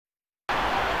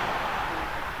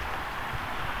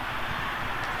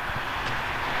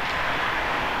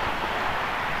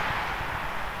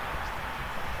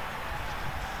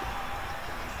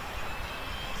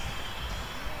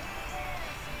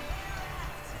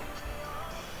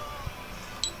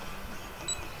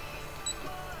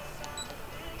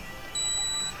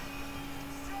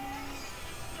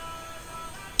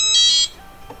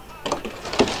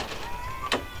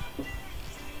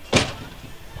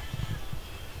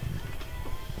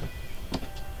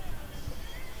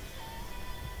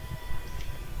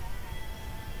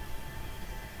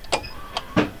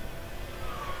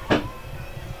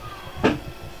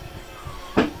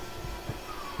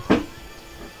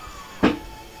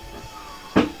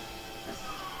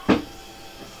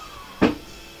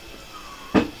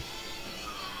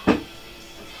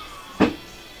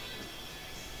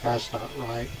That's not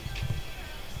right.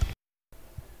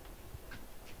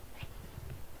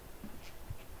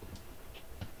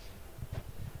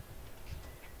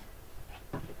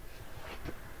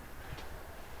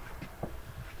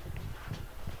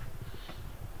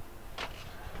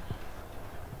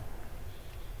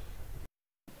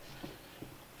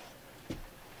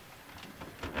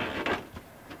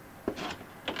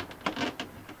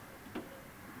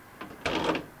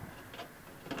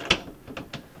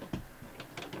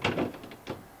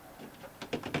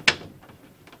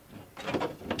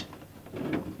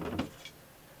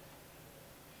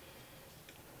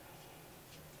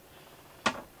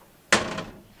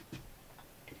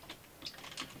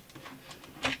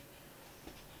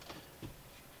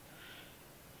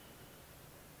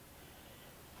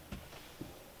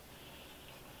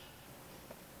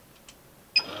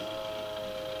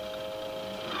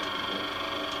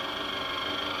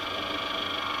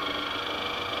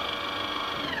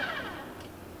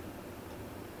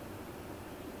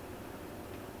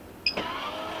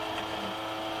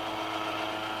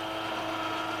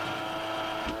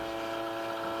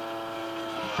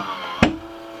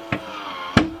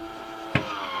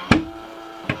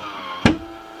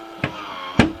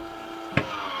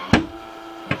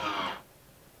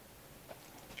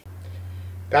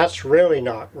 That's really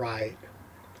not right.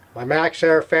 My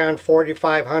MaxxAir Fan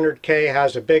 4500K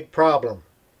has a big problem.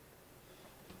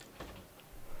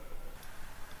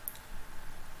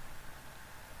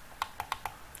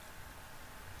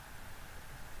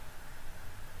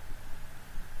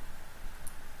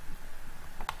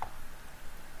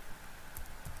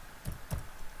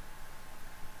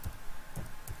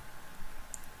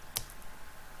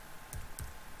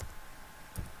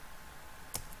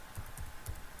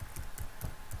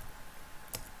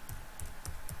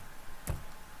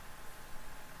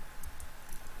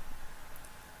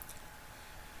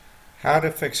 How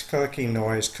to fix clicking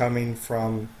noise coming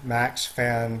from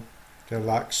MaxxFan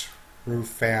Deluxe Roof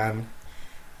Fan.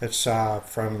 It's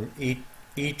from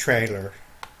E-Trailer.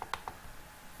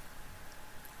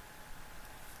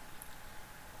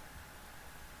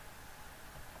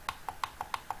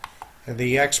 And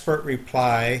the expert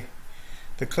reply,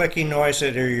 the clicking noise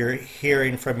that you're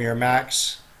hearing from your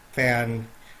MaxxFan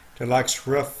Deluxe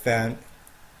Roof Vent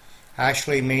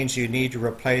actually means you need to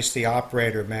replace the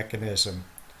operator mechanism.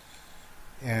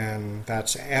 And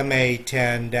that's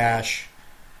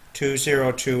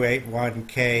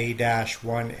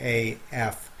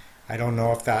MA10-20281K-1AF. I don't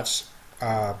know if that's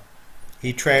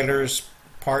E-Trailer's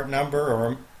part number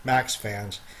or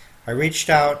MaxxFan's. I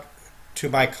reached out to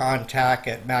my contact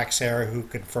at MaxxAir who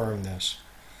confirmed this.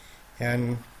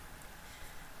 And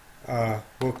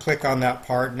we'll click on that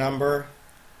part number.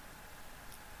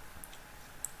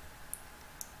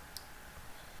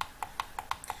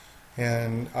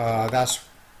 And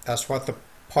that's what the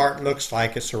part looks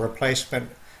like. It's a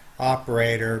replacement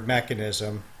operator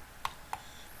mechanism.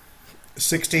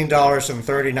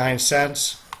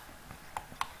 $16.39.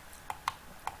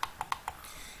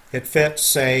 It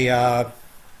fits a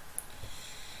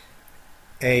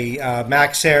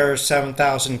MaxxAir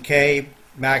 7000K,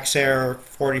 MaxxAir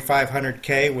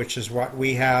 4500K, which is what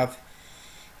we have,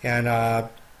 and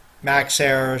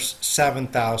MaxxAir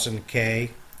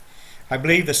 7000K. I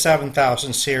believe the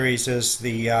 7000 series is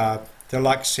the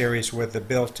deluxe series with the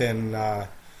built-in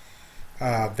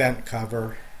vent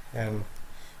cover, and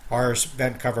ours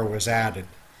vent cover was added.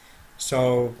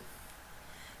 So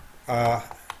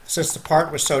since the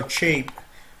part was so cheap,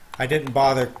 I didn't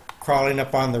bother crawling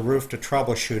up on the roof to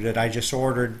troubleshoot it. I just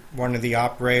ordered one of the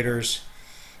operators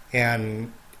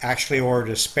and actually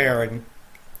ordered a spare in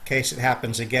case it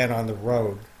happens again on the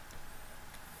road.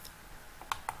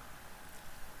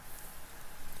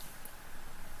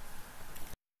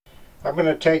 I'm going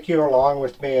to take you along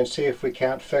with me and see if we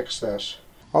can't fix this.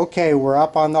 Okay, we're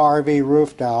up on the RV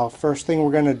roof now. First thing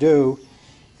we're going to do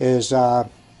is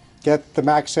get the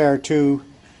MaxxAir 2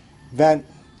 vent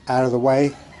out of the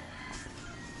way.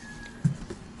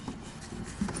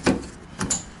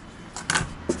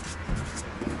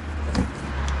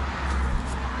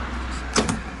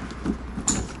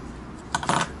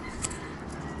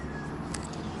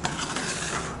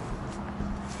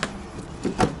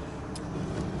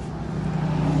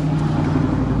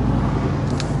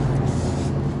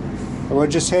 We'll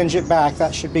just hinge it back.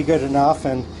 That should be good enough.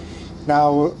 And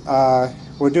now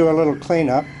we'll do a little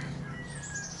cleanup.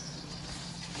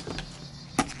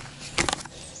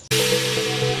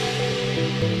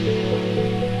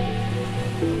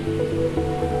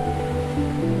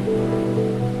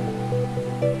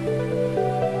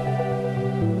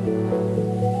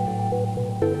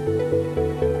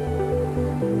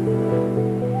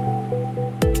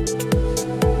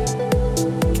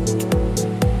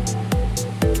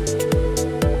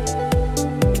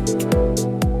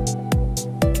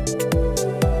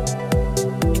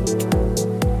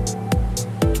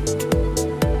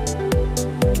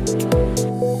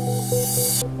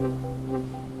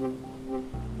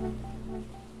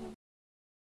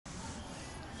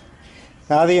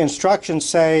 Now the instructions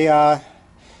say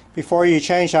before you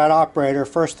change that operator,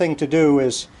 first thing to do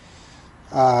is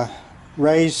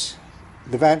raise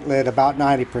the vent lid about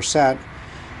 90%.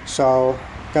 So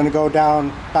I'm going to go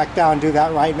back down and do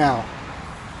that right now.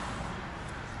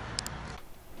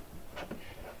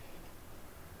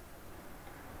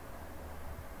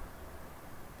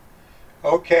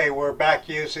 Okay, we're back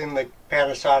using the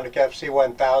Panasonic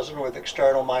FC1000 with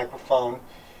external microphone,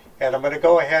 and I'm going to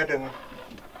go ahead and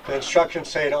the instructions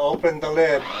say to open the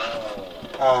lid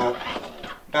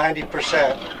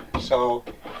 90%. So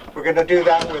we're going to do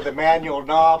that with the manual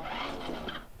knob.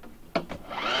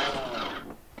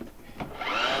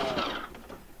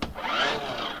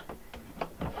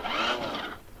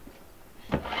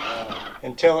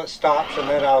 Until it stops, and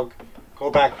then I'll go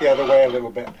back the other way a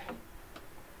little bit.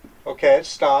 Okay, it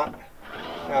stopped.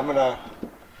 I'm going to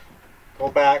go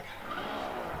back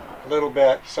a little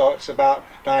bit so it's about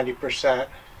 90%.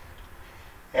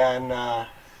 And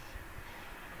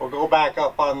we'll go back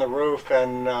up on the roof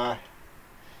and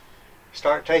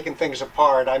start taking things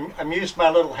apart. I'm using my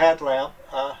little headlamp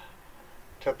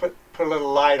to put a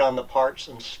little light on the parts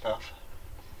and stuff.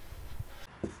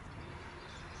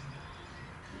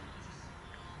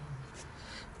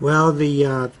 Well,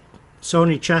 the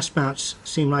Sony chest mounts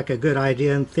seemed like a good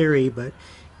idea in theory, but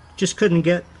just couldn't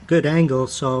get good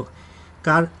angles, so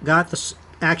got the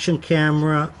action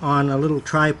camera on a little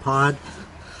tripod.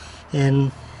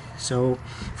 And so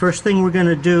first thing we're going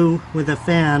to do with the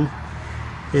fan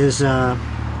is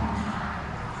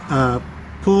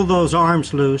pull those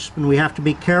arms loose, and we have to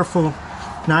be careful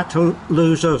not to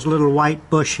lose those little white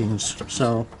bushings.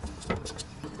 So,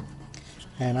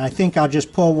 and I think I'll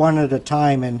just pull one at a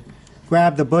time and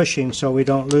grab the bushing so we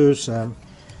don't lose them.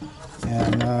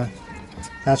 And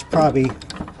that's probably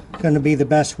going to be the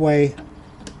best way,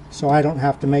 so I don't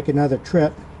have to make another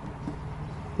trip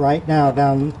right now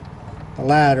down the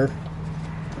ladder.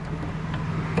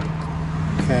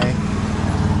 Okay,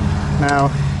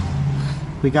 now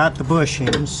we got the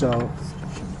bushings, so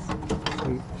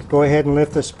we go ahead and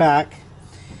lift this back.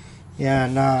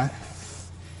 And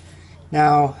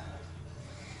now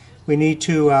we need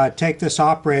to take this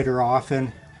operator off,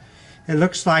 and it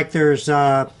looks like there's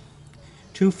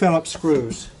 2 Phillips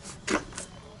screws.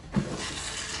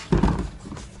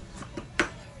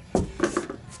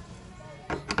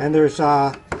 And there's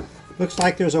looks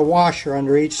like there's a washer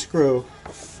under each screw.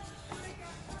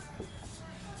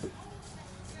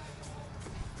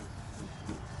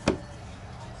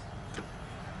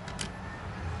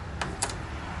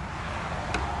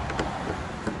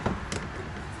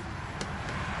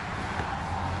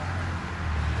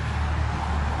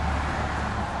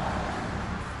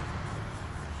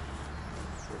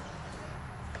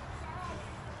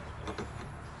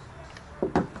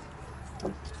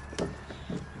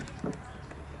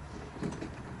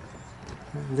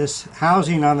 This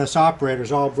housing on this operator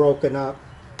is all broken up.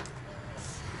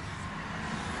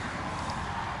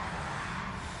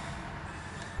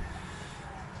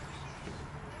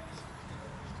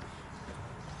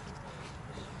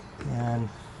 And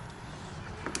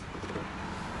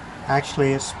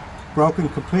actually it's broken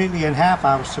completely in half.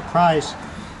 I was surprised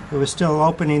it was still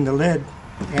opening the lid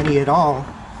any at all.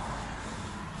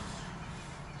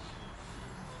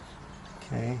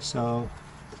 Okay, so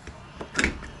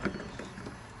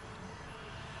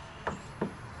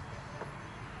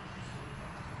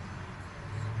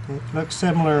it looks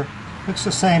similar, looks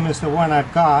the same as the one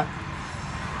I've got.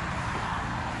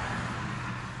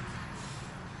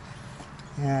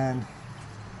 And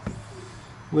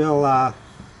we'll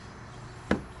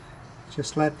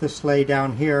just let this lay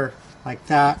down here like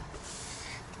that.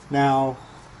 Now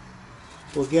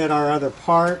we'll get our other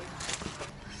part.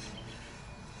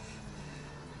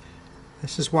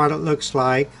 This is what it looks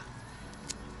like.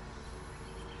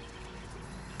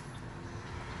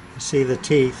 You see the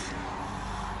teeth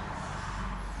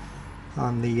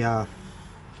on the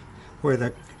where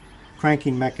the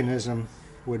cranking mechanism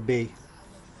would be.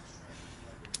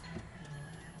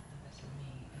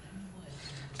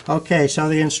 Okay, so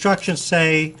the instructions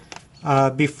say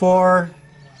before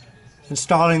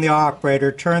installing the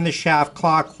operator, turn the shaft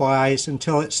clockwise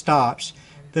until it stops.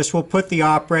 This will put the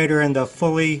operator in the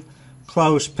fully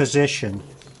closed position.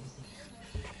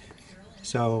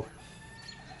 So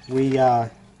we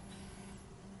got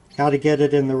to get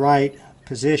it in the right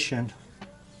position,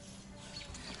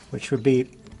 which would be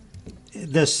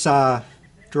this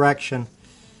direction,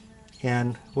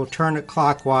 and we'll turn it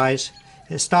clockwise.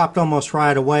 It stopped almost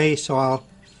right away, so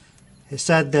it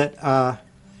said that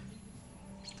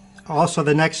also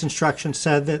the next instruction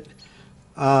said that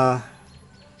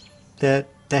that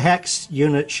the hex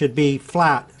unit should be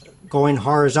flat going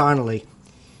horizontally.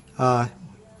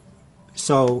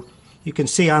 So you can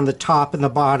see on the top and the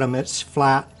bottom it's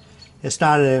flat. It's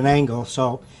not at an angle,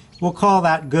 so we'll call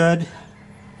that good.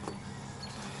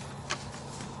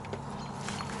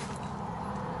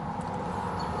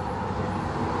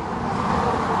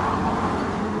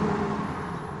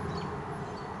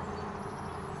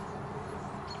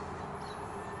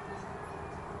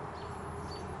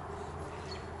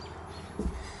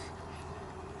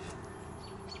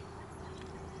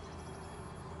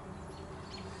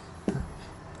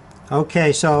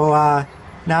 Okay, so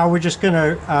now we're just going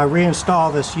to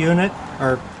reinstall this unit,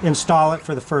 or install it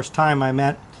for the first time, I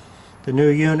meant, the new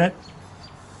unit.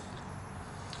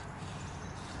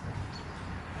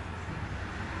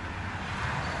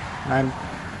 I'm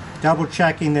double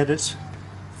checking that it's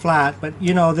flat, but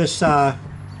you know this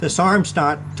this arm's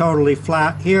not totally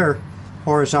flat here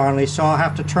horizontally, so I'll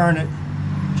have to turn it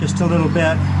just a little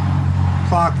bit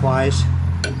clockwise.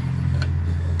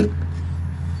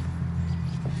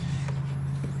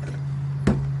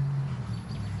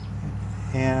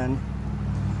 And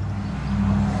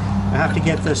I have to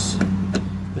get this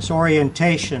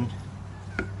orientation.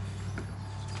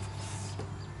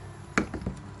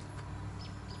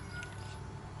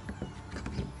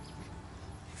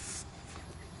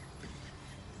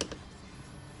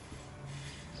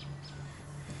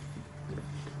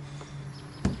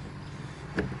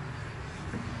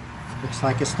 Looks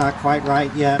like it's not quite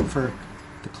right yet for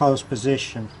the closed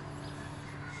position.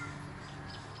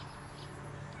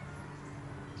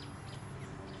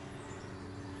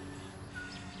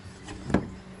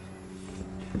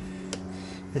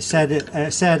 It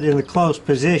said in the closed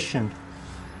position,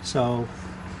 so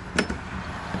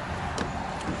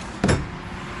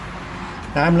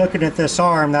now I'm looking at this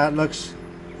arm. That looks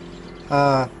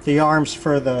the arms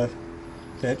for that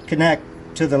connect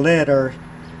to the lid are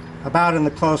about in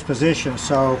the closed position,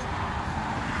 so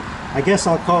I guess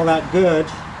I'll call that good.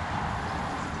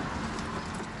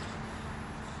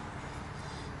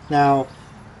 Now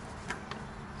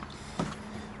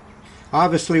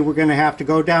obviously we're going to have to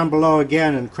go down below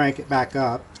again and crank it back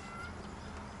up.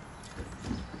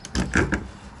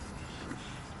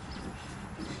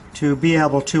 To be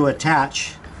able to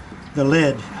attach the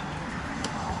lid.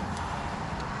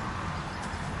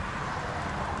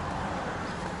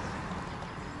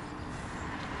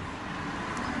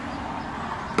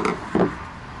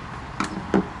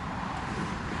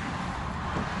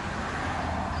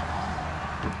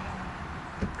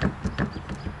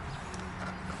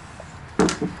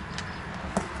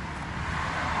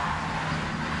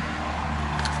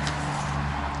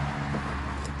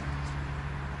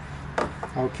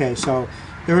 Okay, so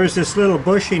there is this little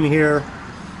bushing here,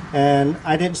 and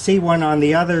I didn't see one on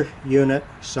the other unit,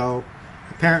 so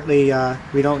apparently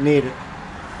we don't need it.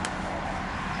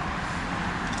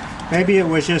 Maybe it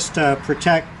was just to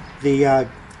protect the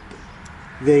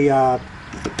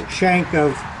shank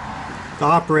of the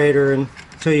operator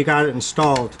until you got it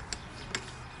installed.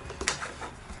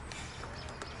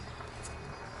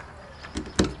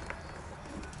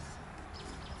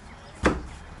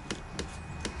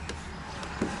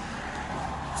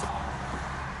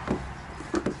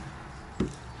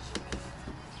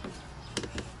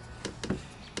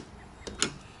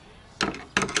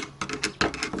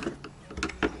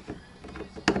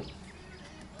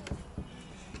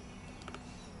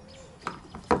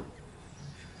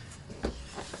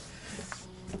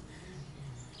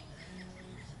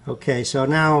 Okay, so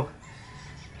now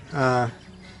I'm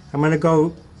going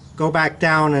to go back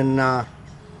down and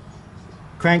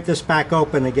crank this back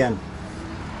open again.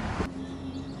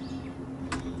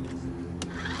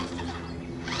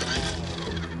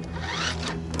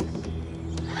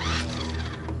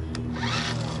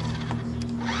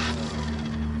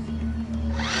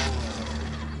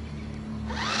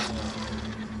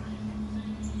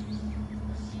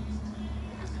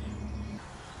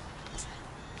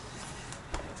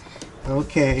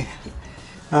 Okay,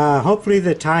 hopefully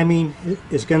the timing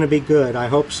is going to be good. I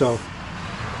hope so,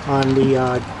 on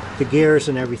the gears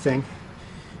and everything,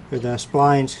 or the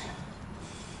splines.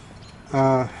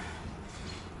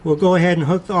 We'll go ahead and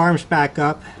hook the arms back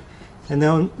up, and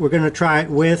then we're going to try it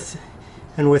with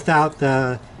and without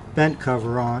the vent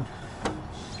cover on.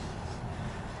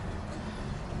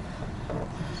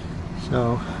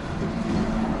 So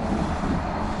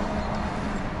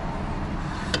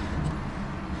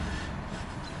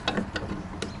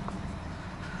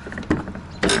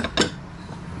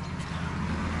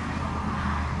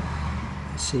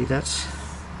see, that's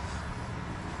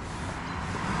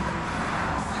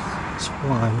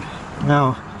one.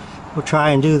 Now we'll try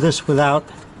and do this without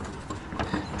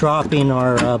dropping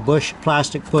our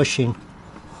plastic bushing.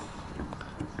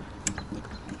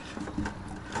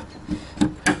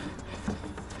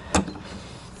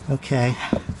 Okay.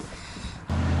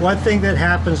 One thing that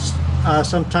happens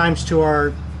sometimes to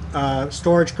our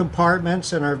storage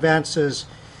compartments and our vents is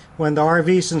when the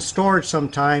RV's in storage,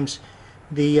 sometimes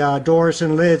the doors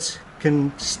and lids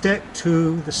can stick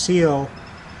to the seal,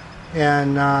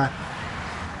 and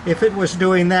if it was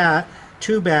doing that,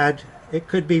 too bad. It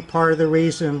could be part of the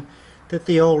reason that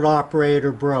the old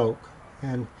operator broke.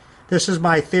 And this is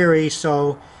my theory,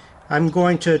 so I'm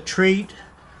going to treat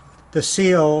the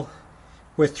seal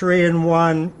with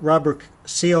 3-in-1 rubber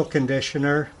seal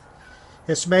conditioner.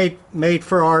 It's made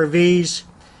for RVs.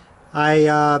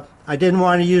 I didn't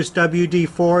want to use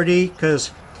WD-40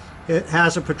 because it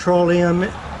has a petroleum.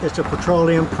 It's a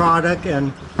petroleum product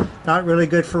and not really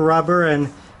good for rubber.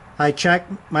 And I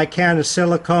checked my can of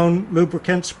silicone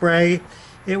lubricant spray.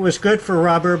 It was good for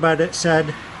rubber, but it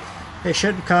said it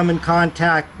shouldn't come in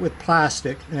contact with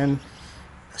plastic. And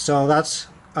so that's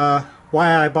why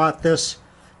I bought this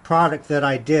product that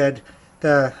I did.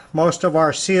 Most of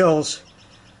our seals,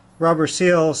 rubber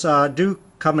seals, do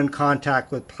come in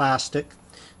contact with plastic.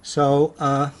 So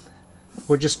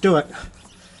we'll just do it.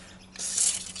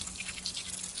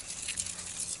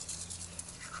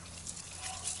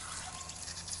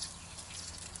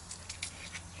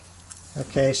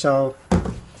 Okay, so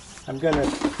my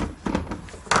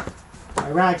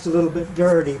rag's a little bit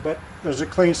dirty, but there's a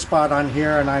clean spot on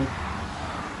here, and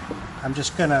I'm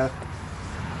just gonna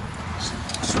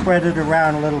spread it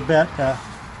around a little bit to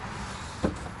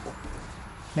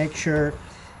make sure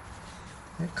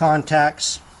it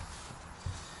contacts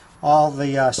all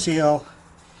the seal,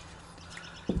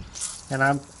 and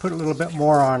I'm put a little bit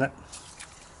more on it.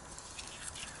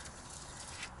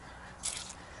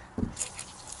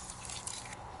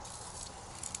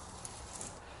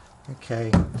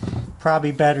 Okay,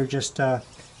 probably better just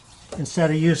instead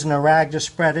of using a rag to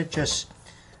spread it, just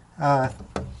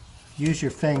use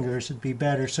your fingers. It'd be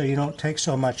better so you don't take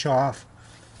so much off.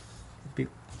 It'd be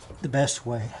the best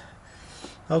way.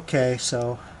 Okay,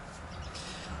 so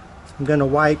I'm going to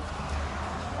wipe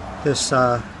this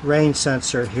rain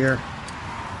sensor here,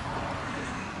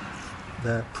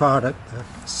 the product,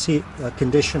 the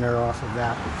conditioner off of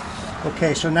that.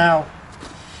 Okay, so now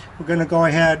we're going to go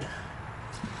ahead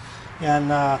and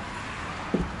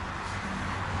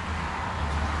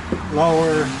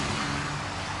lower.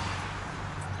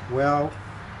 Well,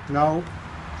 no,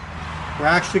 we're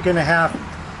actually going to have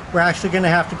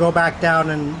to go back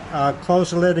down and close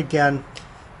the lid again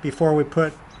before we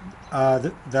put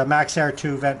the MaxxAir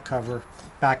 2 vent cover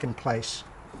back in place.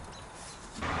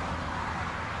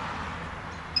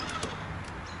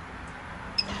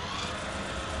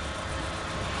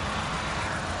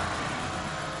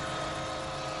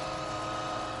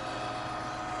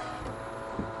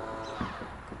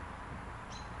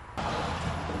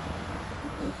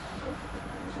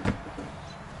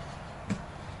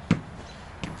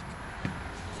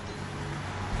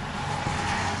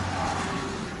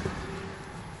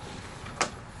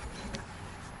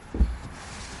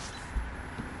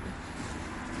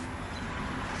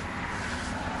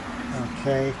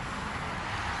 Okay,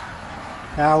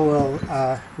 now we'll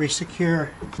resecure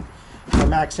the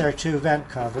MaxxAir 2 vent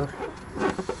cover.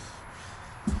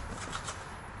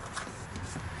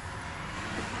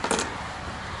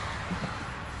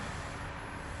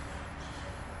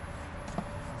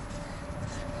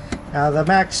 Now the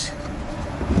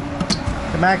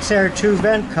MaxxAir 2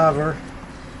 vent cover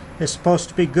is supposed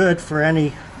to be good for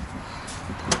any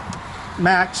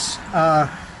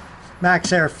MaxxAir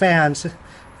fans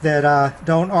that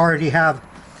don't already have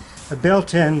a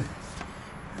built-in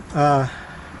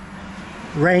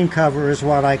rain cover, is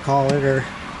what I call it, or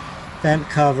vent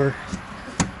cover.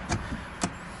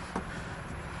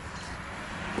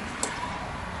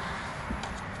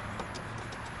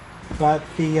 But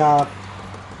the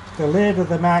lid of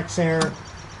the MaxxAir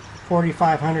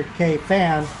 4500K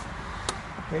fan,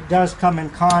 it does come in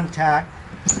contact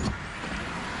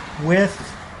with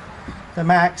the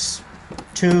Max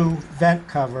 2 vent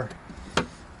cover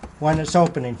when it's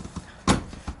opening.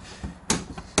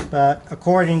 But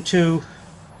according to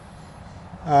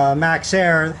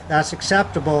MaxxAir, that's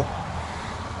acceptable.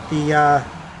 The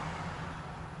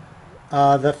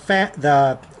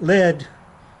lid,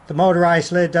 the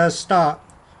motorized lid, does stop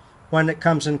when it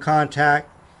comes in contact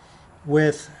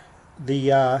with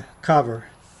the cover.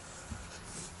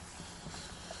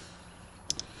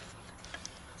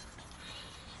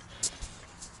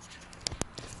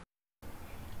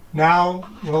 Now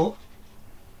we'll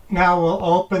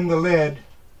open the lid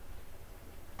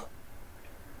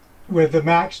with the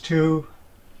MaxxFan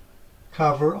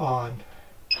cover on.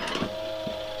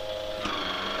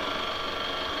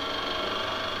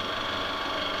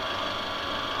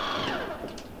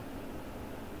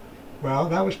 Well,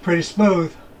 that was pretty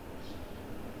smooth.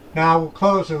 Now we'll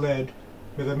close the lid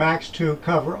with the MaxxFan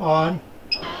cover on.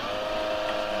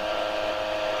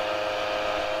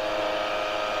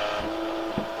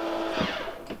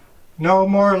 No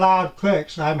more loud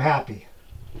clicks. I'm happy.